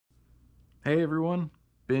Hey everyone,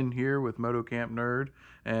 Ben here with Moto Camp Nerd,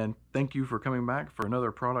 and thank you for coming back for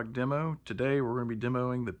another product demo. Today we're going to be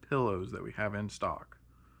demoing the pillows that we have in stock.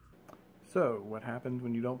 So, what happens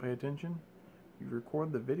when you don't pay attention? You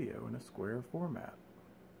record the video in a square format.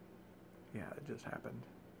 Yeah, it just happened.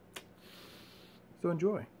 So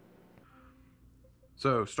enjoy.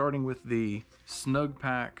 So, starting with the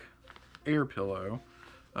Snugpak air pillow,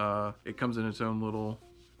 it comes in its own little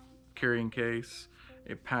carrying case.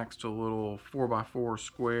 It packs to a little 4x4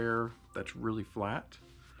 square that's really flat.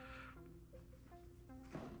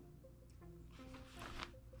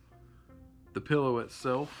 The pillow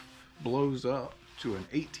itself blows up to an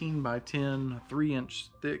 18 by 10, 3-inch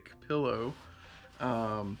thick pillow.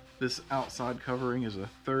 This outside covering is a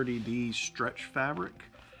 30D stretch fabric.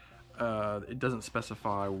 It doesn't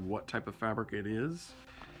specify what type of fabric it is.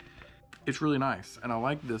 It's really nice, and I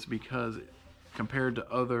like this because compared to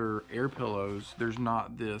other air pillows, there's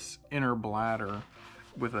not this inner bladder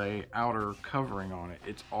with a outer covering on it.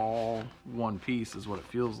 It's all one piece is what it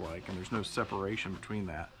feels like, and there's no separation between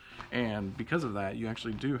that. And because of that, you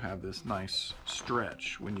actually do have this nice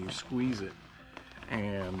stretch when you squeeze it.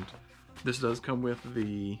 And this does come with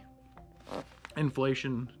the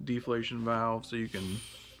inflation deflation valve, so you can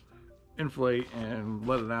inflate and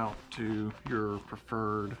let it out to your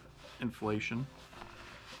preferred inflation.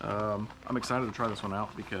 I'm excited to try this one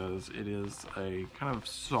out because it is a kind of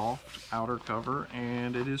soft outer cover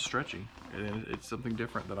and it is stretchy. It's something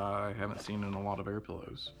different that I haven't seen in a lot of air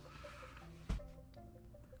pillows.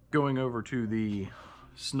 Going over to the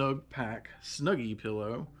Snugpak Snuggie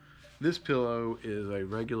pillow. This pillow is a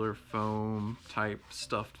regular foam type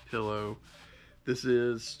stuffed pillow. This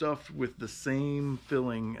is stuffed with the same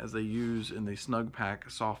filling as they use in the Snugpak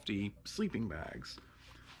Softy sleeping bags.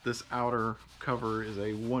 This outer cover is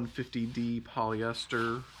a 150D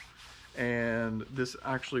polyester, and this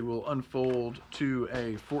actually will unfold to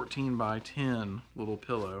a 14 by 10 little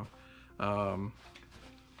pillow.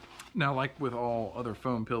 Now, like with all other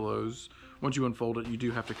foam pillows, once you unfold it, you do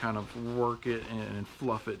have to kind of work it and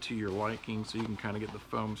fluff it to your liking so you can kind of get the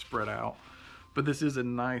foam spread out. But this is a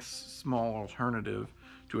nice small alternative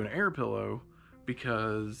to an air pillow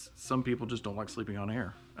because some people just don't like sleeping on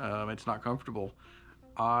air. It's not comfortable.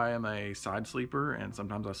 I am a side sleeper, and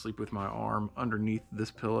sometimes I sleep with my arm underneath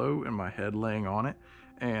this pillow and my head laying on it,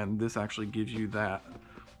 and this actually gives you that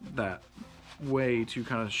way to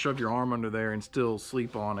kind of shove your arm under there and still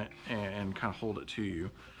sleep on it and kind of hold it to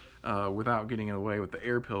you without getting in the way with the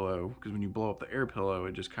air pillow, because when you blow up the air pillow,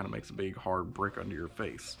 it just kind of makes a big hard brick under your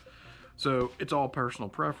face. So it's all personal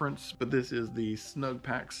preference, but this is the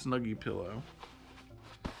Snugpak Snuggie pillow.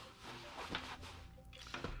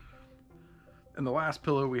 And the last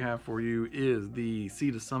pillow we have for you is the Sea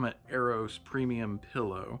to Summit Eros Premium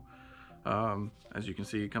Pillow. As you can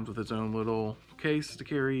see, it comes with its own little case to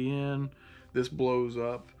carry in. This blows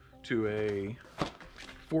up to a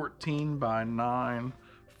 14 by 9,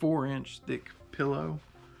 4-inch thick pillow.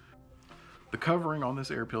 The covering on this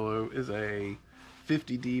air pillow is a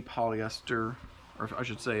 50D polyester, or I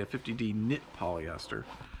should say a 50D knit polyester,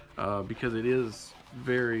 because it is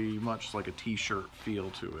very much like a t-shirt feel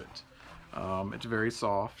to it. It's very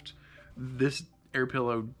soft. This air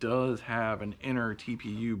pillow does have an inner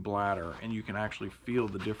TPU bladder, and you can actually feel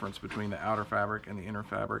the difference between the outer fabric and the inner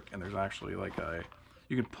fabric, and there's actually like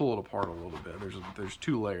you can pull it apart a little bit. There's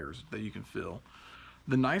two layers that you can feel.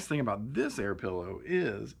 The nice thing about this air pillow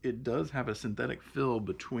is it does have a synthetic fill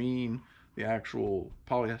between the actual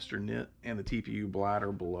polyester knit and the TPU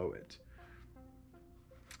bladder below it.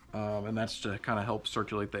 And that's to kind of help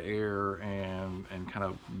circulate the air and kind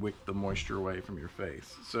of wick the moisture away from your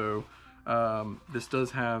face. So this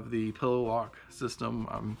does have the pillow lock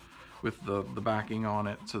system with the backing on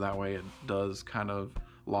it, so that way it does kind of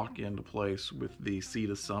lock into place with the Sea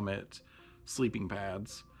to Summit sleeping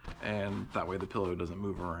pads, and that way the pillow doesn't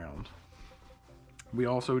move around. We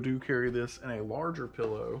also do carry this in a larger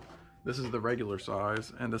pillow. This is the regular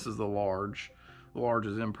size, and this is the large. The large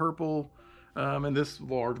is in purple. And this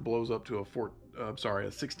large blows up to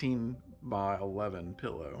a 16 by 11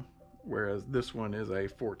 pillow, whereas this one is a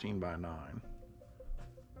 14 by 9.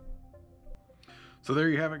 So there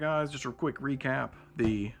you have it, guys. Just a quick recap: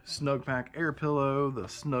 the Snugpak Air Pillow, the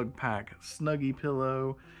Snugpak Snuggie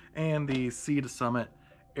Pillow, and the Sea to Summit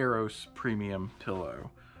Eros Premium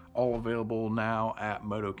Pillow. All available now at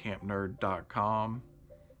motocampnerd.com.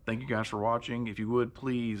 Thank you guys for watching. If you would,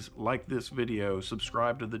 please like this video,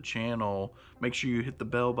 subscribe to the channel, make sure you hit the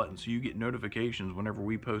bell button so you get notifications whenever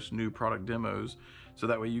we post new product demos, so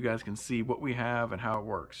that way you guys can see what we have and how it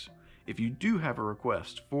works. If you do have a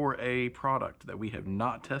request for a product that we have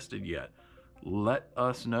not tested yet, let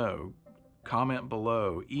us know. comment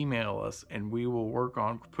below, email us, and we will work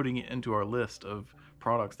on putting it into our list of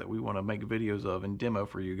products that we want to make videos of and demo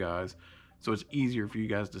for you guys, so it's easier for you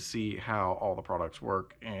guys to see how all the products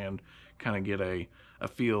work and kind of get a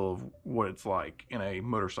feel of what it's like in a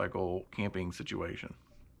motorcycle camping situation.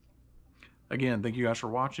 Again, thank you guys for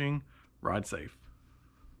watching. Ride safe.